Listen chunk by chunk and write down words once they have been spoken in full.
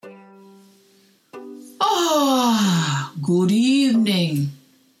Good evening.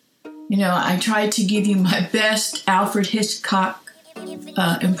 I tried to give you my best Alfred Hitchcock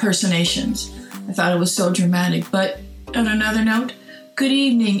impersonations. I thought it was so dramatic. But on another note, good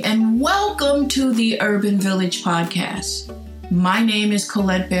evening and welcome to the Urban Village Podcast. My name is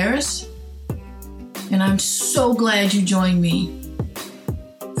Colette Barris, and I'm so glad you joined me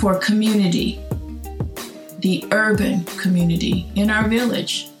for community, the urban community in our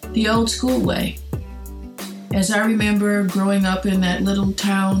village, the old school way. As I remember growing up in that little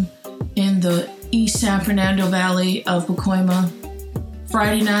town in the East San Fernando Valley of Pacoima,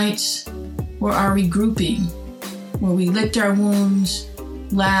 Friday nights were our regrouping, where we licked our wounds,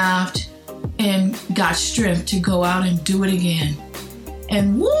 laughed, and got strength to go out and do it again.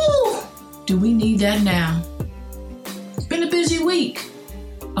 And woo, do we need that now. It's been a busy week,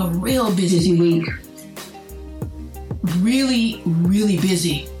 a real busy week. Really, really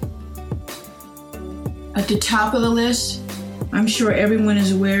busy. At the top of the list, I'm sure everyone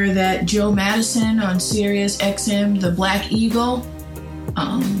is aware that Joe Madison on Sirius XM, the Black Eagle,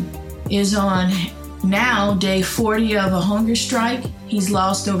 is on now day 40 of a hunger strike. He's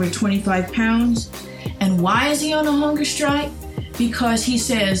lost over 25 pounds. And why is he on a hunger strike? Because he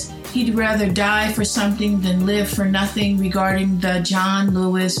says he'd rather die for something than live for nothing regarding the John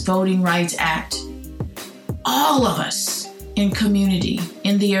Lewis Voting Rights Act. All of us in community,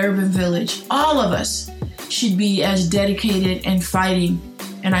 in the urban village, all of us should be as dedicated and fighting.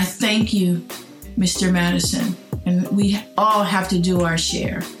 And I thank you, Mr. Madison. And we all have to do our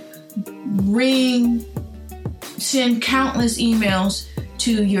share. Send countless emails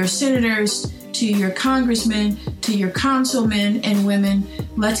to your senators, to your congressmen, to your councilmen and women.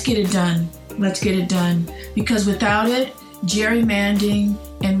 Let's get it done. Let's get it done. Because without it, gerrymandering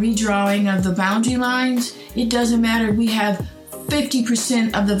and redrawing of the boundary lines, it doesn't matter. We have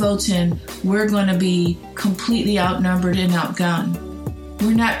 50% of the votes in, we're going to be completely outnumbered and outgunned.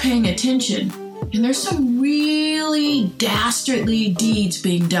 We're not paying attention. And there's some really dastardly deeds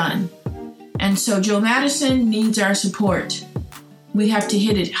being done. And so Joe Madison needs our support. We have to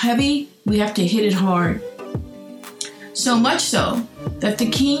hit it heavy. We have to hit it hard. So much so that the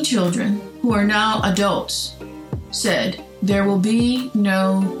King children, who are now adults, said there will be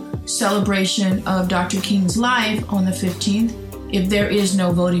no celebration of Dr. King's life on the 15th if there is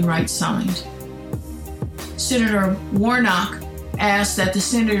no voting rights signed. Senator Warnock asked that the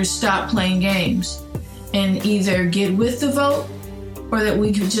senators stop playing games and either get with the vote or that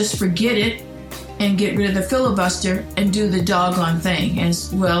we could just forget it and get rid of the filibuster and do the doggone thing.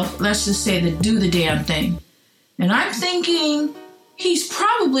 As well, let's just say do the damn thing. And I'm thinking he's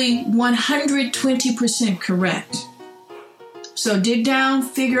probably 120% correct. So dig down,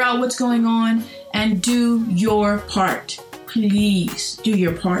 figure out what's going on, and do your part. Please do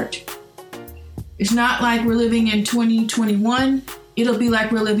your part. It's not like we're living in 2021. It'll be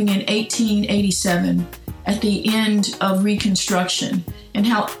like we're living in 1887 at the end of Reconstruction, and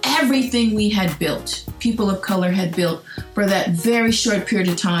how everything we had built, people of color had built for that very short period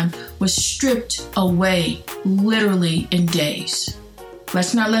of time, was stripped away literally in days.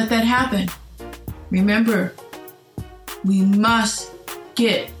 Let's not let that happen. Remember, we must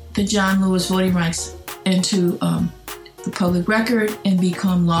get the John Lewis voting rights into the public record and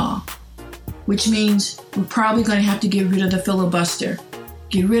become law, which means we're probably going to have to get rid of the filibuster.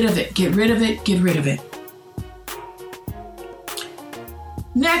 Get rid of it, get rid of it, get rid of it.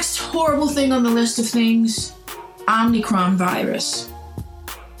 Next horrible thing on the list of things, Omicron virus,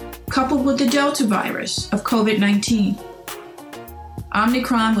 coupled with the Delta virus of COVID-19.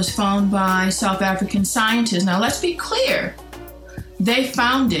 Omicron was found by South African scientists. Now let's be clear. They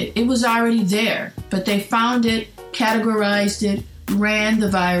found it. It was already there, but they found it, categorized it, ran the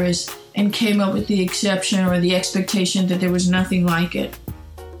virus, and came up with the exception or the expectation that there was nothing like it.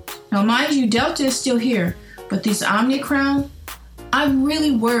 Now, mind you, Delta is still here, but these Omicron, I'm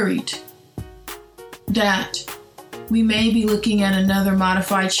really worried that we may be looking at another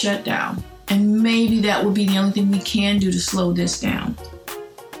modified shutdown, and maybe that will be the only thing we can do to slow this down.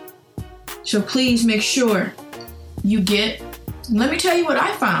 So please make sure you get, let me tell you what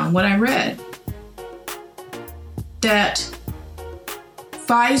I found, what I read, that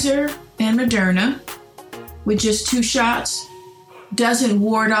Pfizer and Moderna, with just 2 shots, doesn't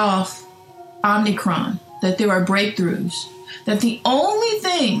ward off Omicron, that there are breakthroughs, that the only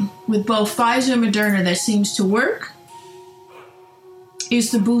thing with both Pfizer and Moderna that seems to work is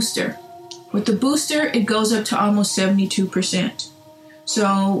the booster. With the booster, it goes up to almost 72%.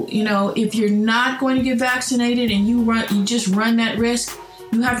 So, if you're not going to get vaccinated and you just run that risk,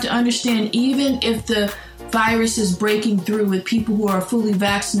 you have to understand, even if the virus is breaking through with people who are fully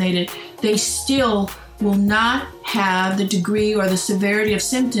vaccinated, they still will not have the degree or the severity of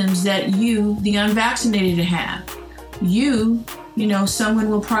symptoms that you, the unvaccinated, have. Someone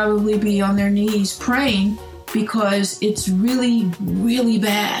will probably be on their knees praying because it's really, really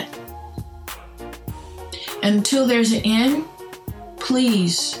bad. Until there's an end,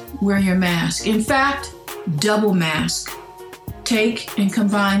 please wear your mask. In fact, double mask. Take and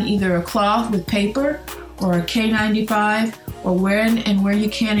combine either a cloth with paper or a K95, or wear you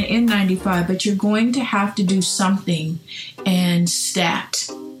can an N95, but you're going to have to do something and stat.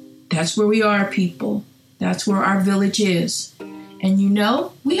 That's where we are, people. That's where our village is. And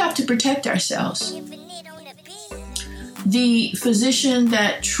we have to protect ourselves. The physician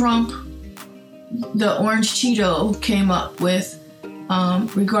that Trump, the Orange Cheeto, came up with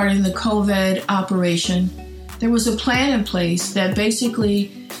regarding the COVID operation, there was a plan in place that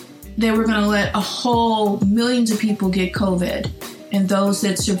basically they were going to let millions of people get COVID. And those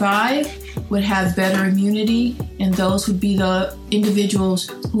that survive would have better immunity, and those would be the individuals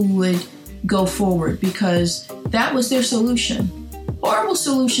who would go forward, because that was their solution. Horrible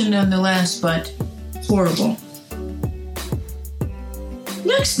solution nonetheless, but horrible.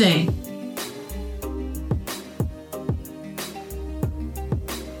 Next thing.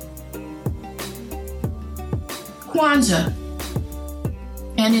 Kwanzaa.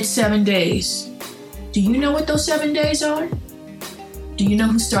 And it's 7 days. Do you know what those 7 days are? Do you know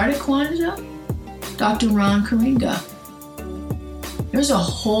who started Kwanzaa? Dr. Ron Karenga. There's a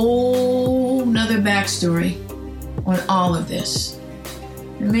whole nother backstory on all of this.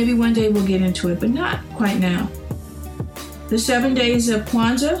 And maybe one day we'll get into it, but not quite now. The 7 days of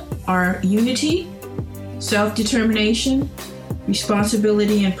Kwanzaa are unity, self-determination,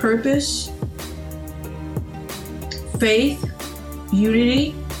 responsibility and purpose, faith,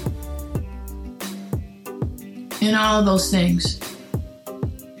 unity, and all of those things.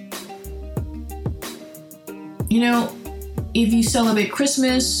 If you celebrate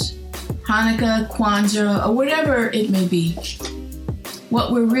Christmas, Hanukkah, Kwanzaa, or whatever it may be,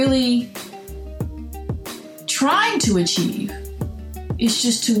 what we're really trying to achieve is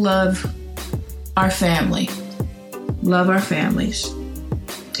just to love our family, love our families.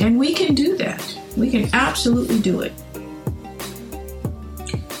 And we can do that. We can absolutely do it.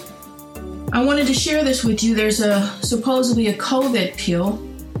 I wanted to share this with you. There's supposedly a COVID pill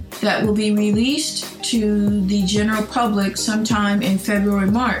that will be released to the general public sometime in February,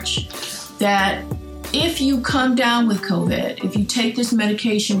 March, that if you come down with COVID, if you take this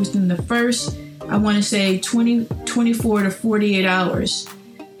medication within the first, 24 to 48 hours,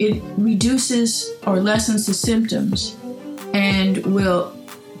 it reduces or lessens the symptoms and will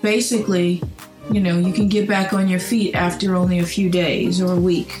basically, you can get back on your feet after only a few days or a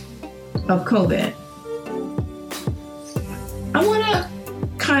week of COVID. I want to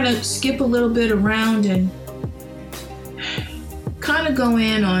kind of skip a little bit around and kind of go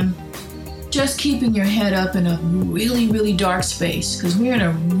in on just keeping your head up in a really, really dark space, because we're in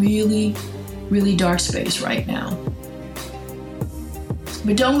a really, really dark space right now.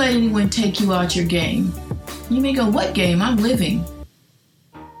 But don't let anyone take you out your game. You may go, what game? I'm living.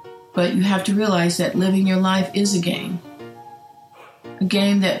 But you have to realize that living your life is a game. A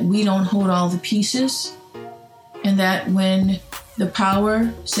game that we don't hold all the pieces, and that when the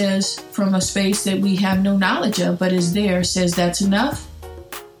power says from a space that we have no knowledge of but is there, says that's enough,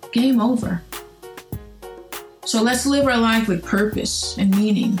 game over. So let's live our life with purpose and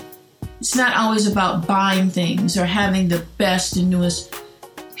meaning. It's not always about buying things or having the best and newest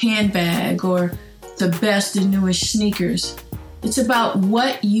handbag or the best and newest sneakers. It's about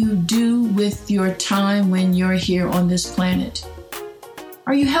what you do with your time when you're here on this planet.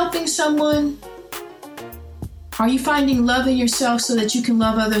 Are you helping someone? Are you finding love in yourself so that you can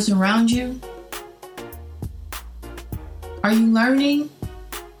love others around you? Are you learning?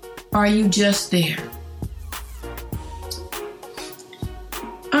 Or are you just there?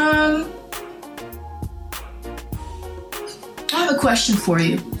 I have a question for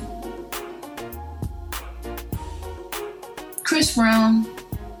you. Chris Brown,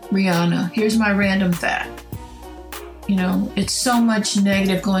 Rihanna. Here's my random fact. It's so much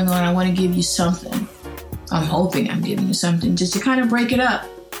negative going on. I want to give you something. I'm hoping I'm giving you something just to kind of break it up,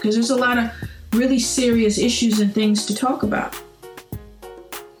 because there's a lot of really serious issues and things to talk about.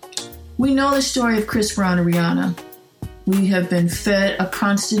 We know the story of Chris Brown and Rihanna. We have been fed a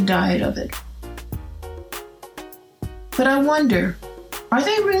constant diet of it. But I wonder, are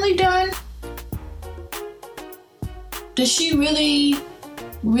they really done? Does she really,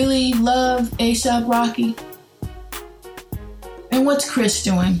 really love A$AP Rocky? And what's Chris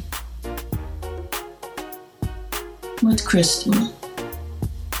doing? What's Chris doing?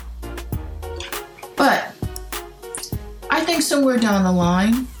 But I think somewhere down the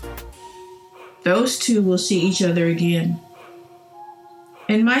line, those two will see each other again.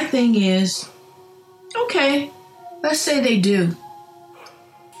 And my thing is, okay, let's say they do.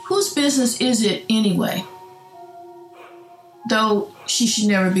 Whose business is it anyway? Though she should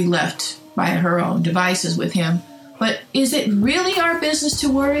never be left by her own devices with him. But is it really our business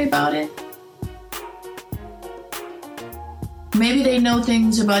to worry about it? Maybe they know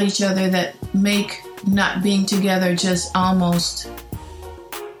things about each other that make not being together just almost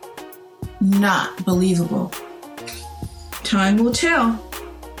not believable. Time will tell,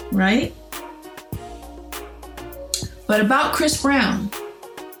 right? But about Chris Brown.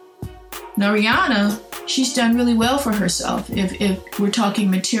 Now, Rihanna, she's done really well for herself if we're talking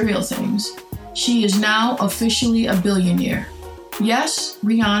material things. She is now officially a billionaire. Yes,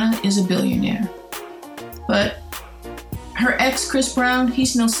 Rihanna is a billionaire. But her ex, Chris Brown,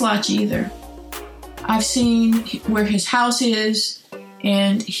 he's no slouch either. I've seen where his house is,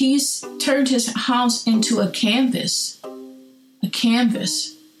 and he's turned his house into a canvas. A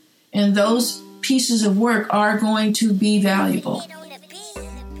canvas. And those pieces of work are going to be valuable.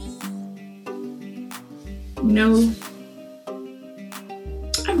 You know,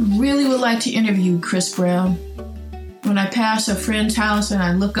 I really would like to interview Chris Brown. When I pass a friend's house and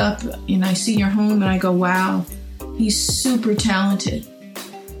I look up and I see your home and I go, wow, he's super talented.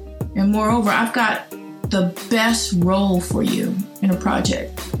 And moreover, I've got the best role for you in a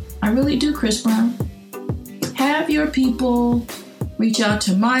project. I really do, Chris Brown. Have your people reach out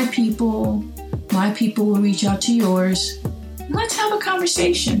to my people will reach out to yours. Let's have a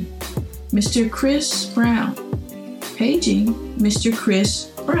conversation. Mr. Chris Brown. Paging Mr. Chris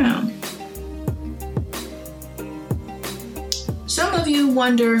Brown. Some of you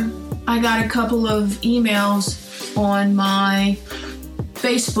wonder, I got a couple of emails on my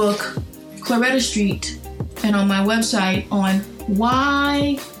Facebook, Colette Street, and on my website on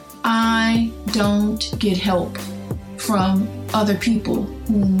why I don't get help from other people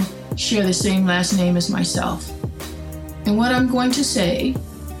who share the same last name as myself. And what I'm going to say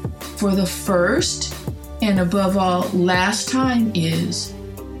for the first and above all last time is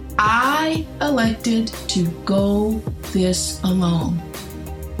I elected to go this alone.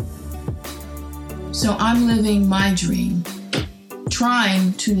 So I'm living my dream,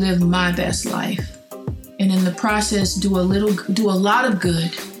 trying to live my best life, and in the process do a lot of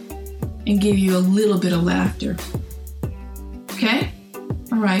good and give you a little bit of laughter. Okay?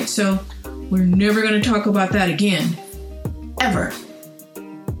 All right, so we're never going to talk about that again, ever.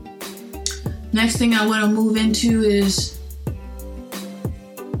 Next thing I want to move into is,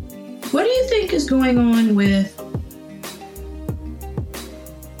 what do you think is going on with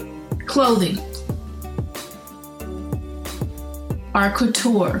clothing? Our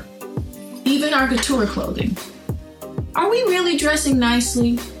couture, even our couture clothing. Are we really dressing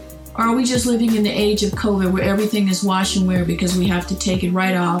nicely? Or are we just living in the age of COVID where everything is wash and wear because we have to take it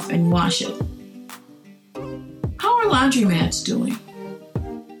right off and wash it? How are laundromats doing?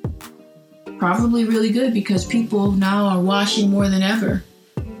 Probably really good because people now are washing more than ever.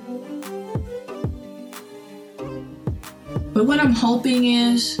 But what I'm hoping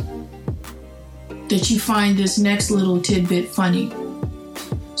is that you find this next little tidbit funny.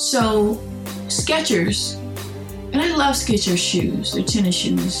 So, Skechers, and I love Skechers shoes, their tennis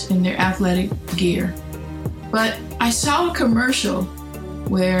shoes and their athletic gear. But I saw a commercial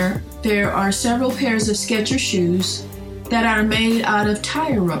where there are several pairs of Skechers shoes that are made out of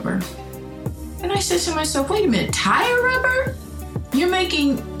tire rubber. And I said to myself, wait a minute, tire rubber? You're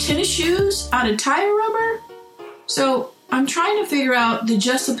making tennis shoes out of tire rubber? So I'm trying to figure out the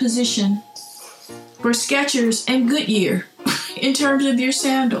juxtaposition for Skechers and Goodyear in terms of your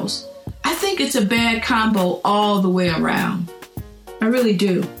sandals. I think it's a bad combo all the way around. I really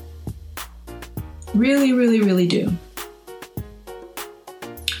do. Really, really, really do.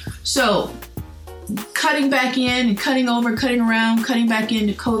 So, cutting back in and cutting over, cutting around, cutting back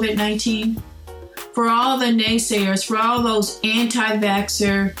into COVID-19. For all the naysayers, for all those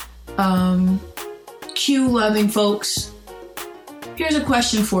anti-vaxxer, Q-loving folks, here's a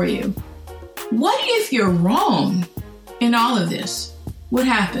question for you. What if you're wrong in all of this? What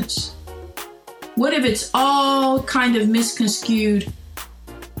happens? What if it's all kind of misconstrued?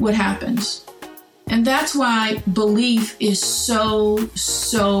 What happens? And that's why belief is so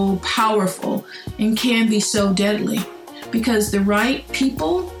powerful and can be so deadly. Because the right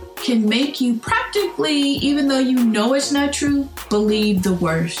people can make you practically, even though you know it's not true, believe the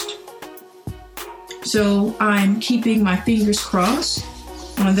worst. So I'm keeping my fingers crossed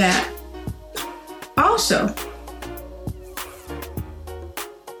on that. Also,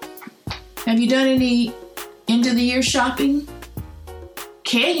 Have you done any end of the year shopping?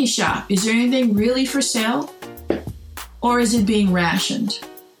 Can you shop? Is there anything really for sale? Or is it being rationed?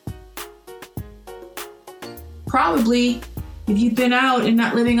 Probably, if you've been out and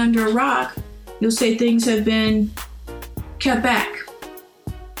not living under a rock, you'll say things have been kept back.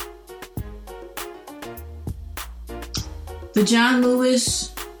 The John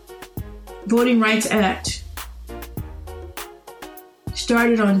Lewis Voting Rights Act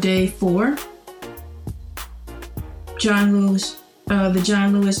started on day 4. The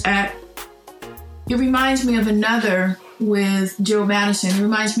John Lewis Act. It reminds me of another with Joe Madison. It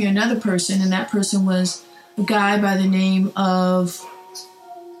reminds me of another person, and that person was a guy by the name of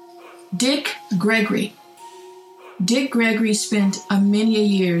Dick Gregory. Dick Gregory spent many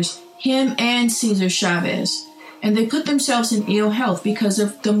years, him and Cesar Chavez, and they put themselves in ill health because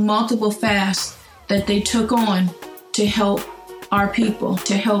of the multiple fasts that they took on to help our people,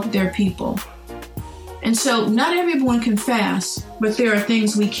 to help their people. And so not everyone can fast, but there are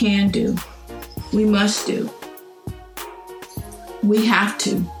things we can do. We must do. We have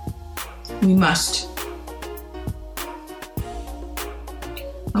to. We must.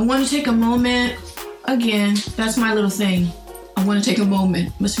 I want to take a moment. Again, that's my little thing. I want to take a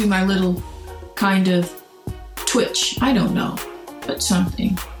moment. Must be my little kind of twitch. I don't know, but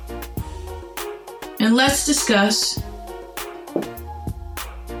something. And let's discuss.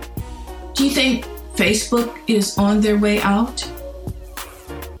 Do you think Facebook is on their way out?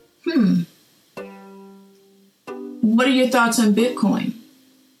 What are your thoughts on Bitcoin?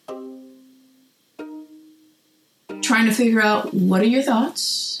 Trying to figure out, what are your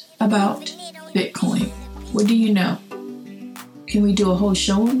thoughts about Bitcoin? What do you know? Can we do a whole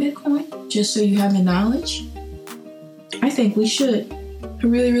show on Bitcoin just so you have the knowledge? I think we should. I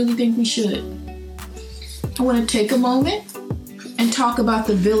really, really think we should. I want to take a moment and talk about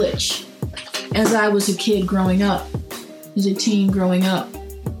the village as I was a kid growing up, as a teen growing up.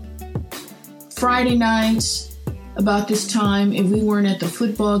 Friday nights, about this time, if we weren't at the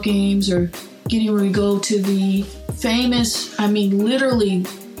football games or getting ready to go to the famous, literally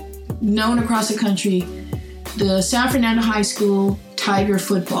known across the country, the San Fernando High School Tiger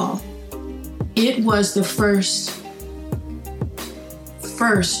football. It was the first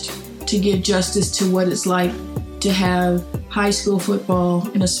to give justice to what it's like to have high school football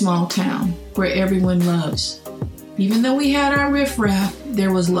in a small town where everyone loves. Even though we had our riffraff,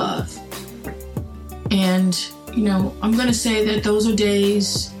 there was love. And, I'm going to say that those are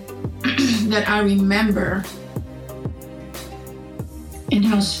days that I remember and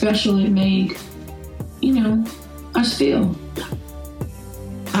how special it made, us feel.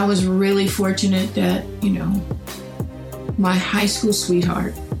 I was really fortunate that, my high school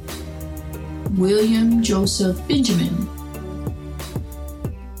sweetheart, William Joseph Benjamin,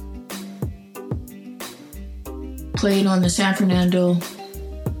 played on the San Fernando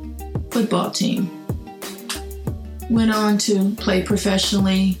football team. Went on to play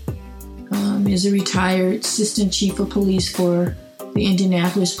professionally as a retired assistant chief of police for the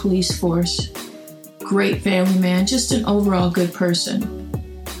Indianapolis police force. Great family man, just an overall good person.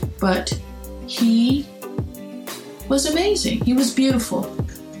 But he was amazing. He was beautiful.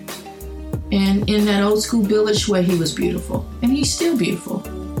 And in that old school village way, he was beautiful. And he's still beautiful.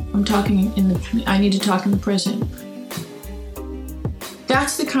 I need to talk in the present.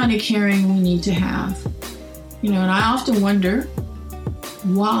 That's the kind of caring we need to have. And I often wonder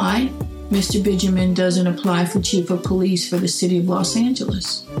why Mr. Benjamin doesn't apply for chief of police for the city of Los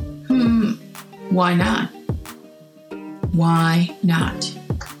Angeles. Why not? Why not?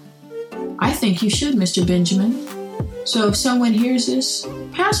 I think you should, Mr. Benjamin. So if someone hears this,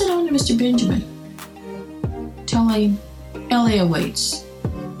 pass it on to Mr. Benjamin. Tell him LA awaits.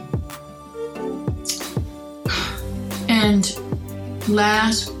 And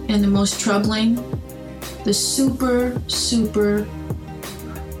last and the most troubling, the super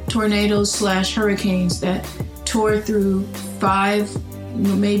tornadoes / hurricanes that tore through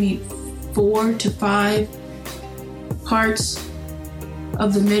 4 to 5 parts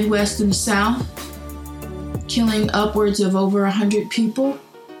of the Midwest and the South, killing upwards of over 100 people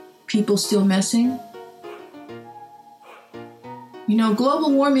still missing.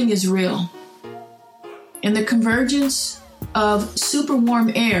 Global warming is real. And the convergence of super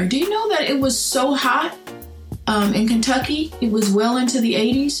warm air. Do you know that it was so hot in Kentucky? It was well into the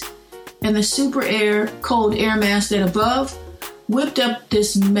 80s. And the super cold air mass that above whipped up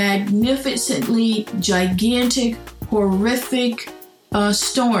this magnificently gigantic, horrific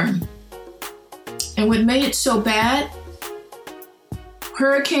storm. And what made it so bad,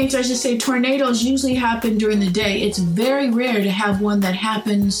 hurricanes, I should say tornadoes, usually happen during the day. It's very rare to have one that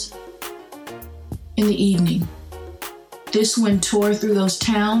happens in the evening. This one tore through those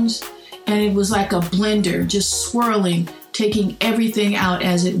towns, and it was like a blender, just swirling, taking everything out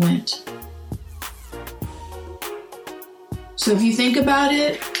as it went. So if you think about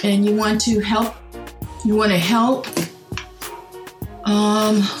it and you want to help,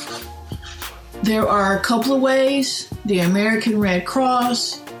 there are a couple of ways. The American Red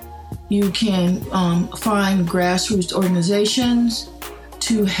Cross, you can find grassroots organizations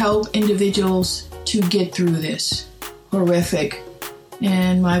to help individuals to get through this horrific.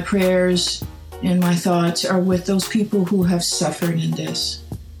 And my prayers and my thoughts are with those people who have suffered in this.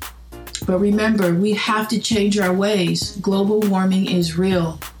 But remember, we have to change our ways. Global warming is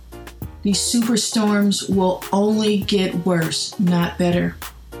real. These superstorms will only get worse, not better.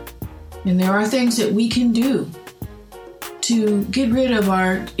 And there are things that we can do to get rid of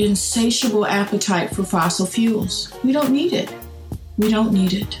our insatiable appetite for fossil fuels. We don't need it. We don't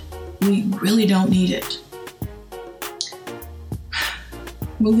need it. We really don't need it.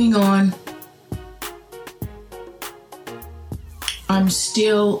 Moving on. I'm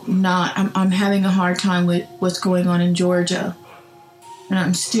having a hard time with what's going on in Georgia. And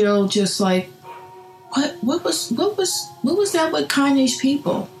I'm still just like, what was that with Kanye's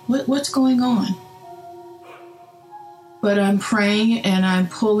people? What's going on? But I'm praying and I'm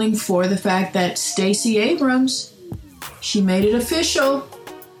pulling for the fact that Stacey Abrams, she made it official.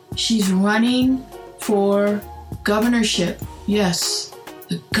 She's running for governorship. Yes,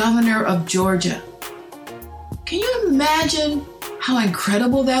 the governor of Georgia. Can you imagine how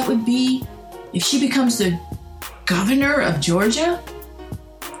incredible that would be if she becomes the governor of Georgia?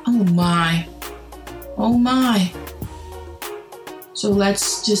 Oh my. Oh my. So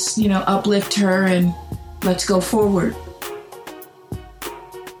let's just, uplift her and let's go forward.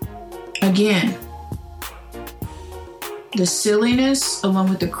 Again, the silliness, along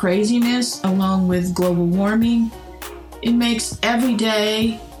with the craziness, along with global warming, it makes every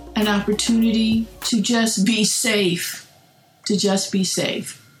day an opportunity to just be safe. To just be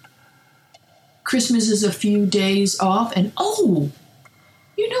safe. Christmas is a few days off, and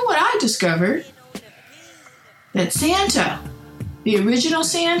you know what I discovered? That Santa, the original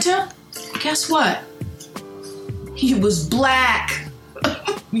Santa, guess what? He was black.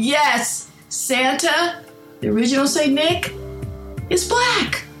 Yes, Santa, the original Saint Nick, is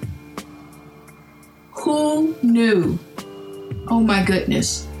black. Who knew? Oh my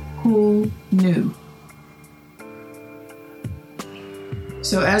goodness, who knew?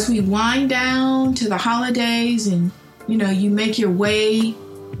 So as we wind down to the holidays and, you make your way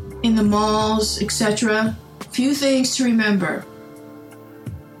in the malls, etc., few things to remember.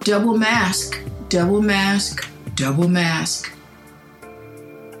 Double mask, double mask, double mask.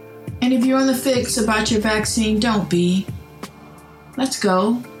 And if you're on the fence about your vaccine, don't be. Let's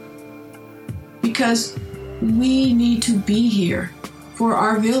go. Because we need to be here for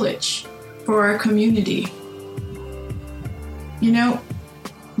our village, for our community.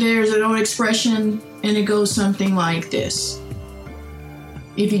 There's an old expression, and it goes something like this.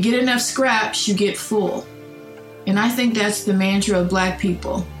 If you get enough scraps, you get full. And I think that's the mantra of Black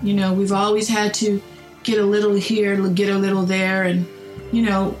people. We've always had to get a little here, get a little there, and,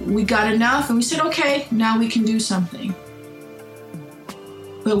 we got enough, and we said, okay, now we can do something.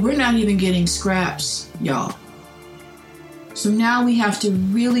 But we're not even getting scraps, y'all. So now we have to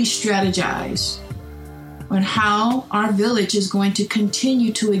really strategize on how our village is going to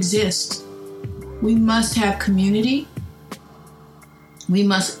continue to exist. We must have community. We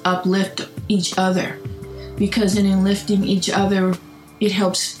must uplift each other, because in lifting each other, it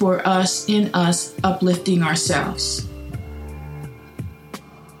helps for us uplifting ourselves.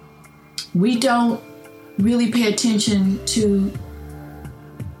 We don't really pay attention to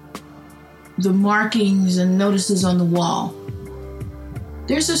the markings and notices on the wall.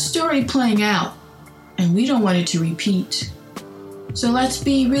 There's a story playing out, and we don't want it to repeat. So let's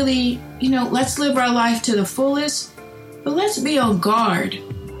be really, let's live our life to the fullest, but let's be on guard.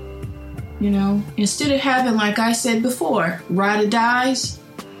 Instead of having, like I said before, ride or dies,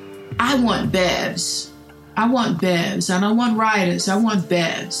 I want bevs. I want bevs. I don't want riders. I want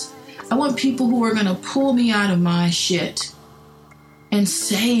bevs. I want people who are going to pull me out of my shit and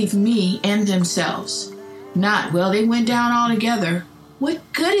save me and themselves. Not, they went down all together. What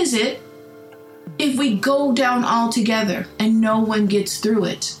good is it if we go down all together and no one gets through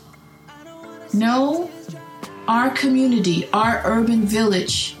it? No, our community, our urban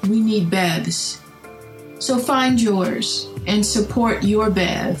village, we need bevs. So find yours and support your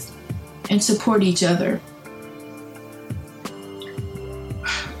bev and support each other.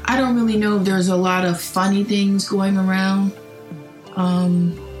 I don't really know if there's a lot of funny things going around.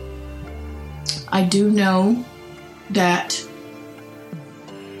 I do know that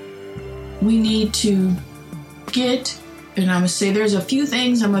we need to get, and I'm going to say there's a few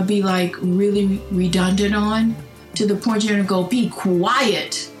things I'm going to be like really redundant on, to the point you're going to go, be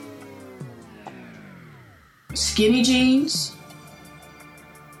quiet. Skinny jeans,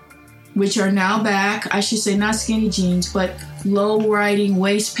 which are now back. I should say not skinny jeans, but low-riding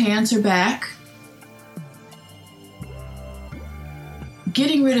waist pants are back.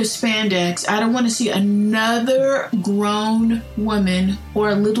 Getting rid of spandex. I don't want to see another grown woman or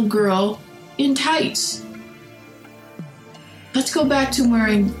a little girl in tights. Let's go back to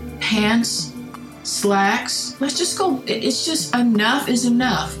wearing pants, slacks. Let's just go. It's just enough is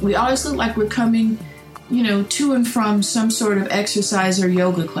enough. We always look like we're coming, to and from some sort of exercise or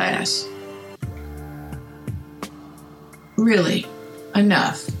yoga class. Really,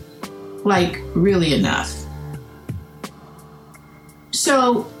 enough. Like, really enough.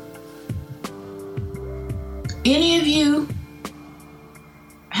 So, any of you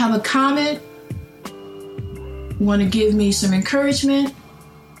have a comment, want to give me some encouragement,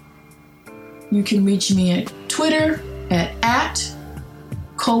 you can reach me at Twitter at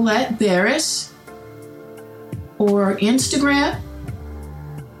Colette Barris, or Instagram,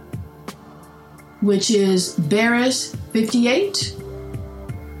 which is Barris58,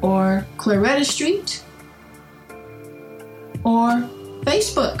 or Claretta Street, or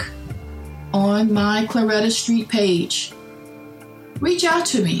Facebook on my Claretta Street page. Reach out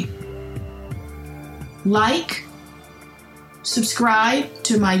to me. Like, subscribe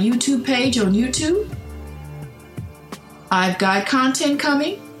to my YouTube page on YouTube. I've got content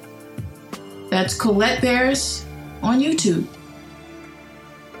coming. That's Colette Barris on YouTube.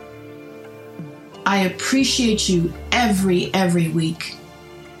 I appreciate you every week.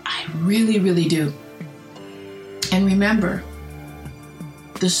 I really, really do. And remember,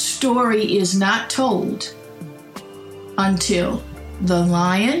 the story is not told until the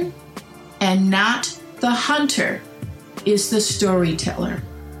lion and not the hunter is the storyteller.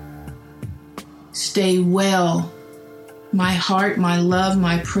 Stay well. My heart, my love,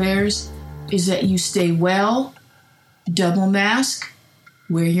 my prayers is that you stay well. Double mask.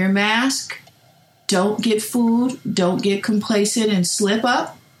 Wear your mask. Don't get food. Don't get complacent and slip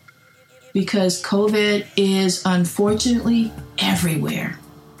up, because COVID is unfortunately everywhere.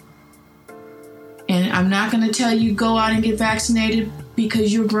 And I'm not going to tell you go out and get vaccinated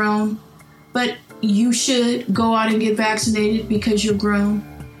because you're grown, but you should go out and get vaccinated because you're grown.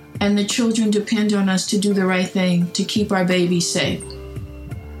 And the children depend on us to do the right thing to keep our babies safe.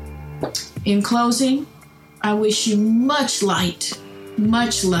 In closing, I wish you much light,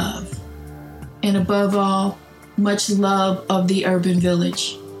 much love, and above all, much love of the urban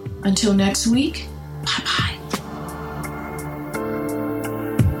village. Until next week, bye-bye.